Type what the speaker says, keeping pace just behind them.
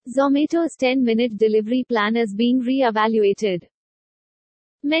Zomato's 10-minute delivery plan is being re-evaluated.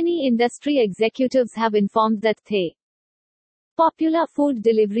 Many industry executives have informed that the popular food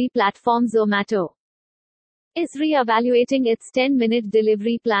delivery platform Zomato is re-evaluating its 10-minute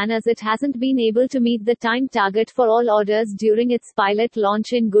delivery plan as it hasn't been able to meet the time target for all orders during its pilot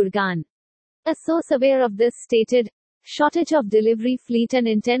launch in Gurgaon. A source aware of this stated, "Shortage of delivery fleet and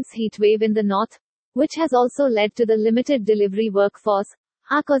intense heatwave in the north, which has also led to the limited delivery workforce,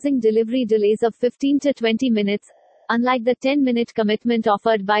 are causing delivery delays of 15 to 20 minutes, unlike the 10-minute commitment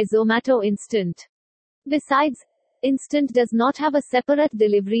offered by Zomato Instant." Besides, Instant does not have a separate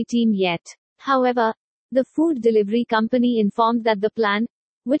delivery team yet. However, the food delivery company informed that the plan,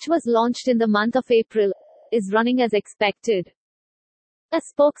 which was launched in the month of April, is running as expected. A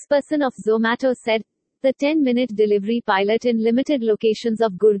spokesperson of Zomato said, "The 10-minute delivery pilot in limited locations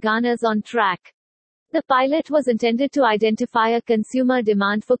of Gurgaon is on track. The pilot was intended to identify a consumer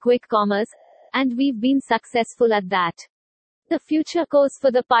demand for quick commerce, and we've been successful at that. The future course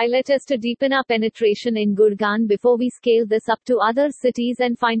for the pilot is to deepen our penetration in Gurgaon before we scale this up to other cities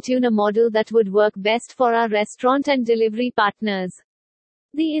and fine-tune a model that would work best for our restaurant and delivery partners."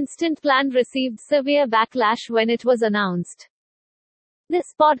 The instant plan received severe backlash when it was announced.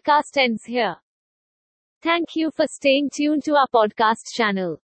 This podcast ends here. Thank you for staying tuned to our podcast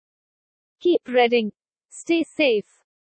channel. Keep reading. Stay safe.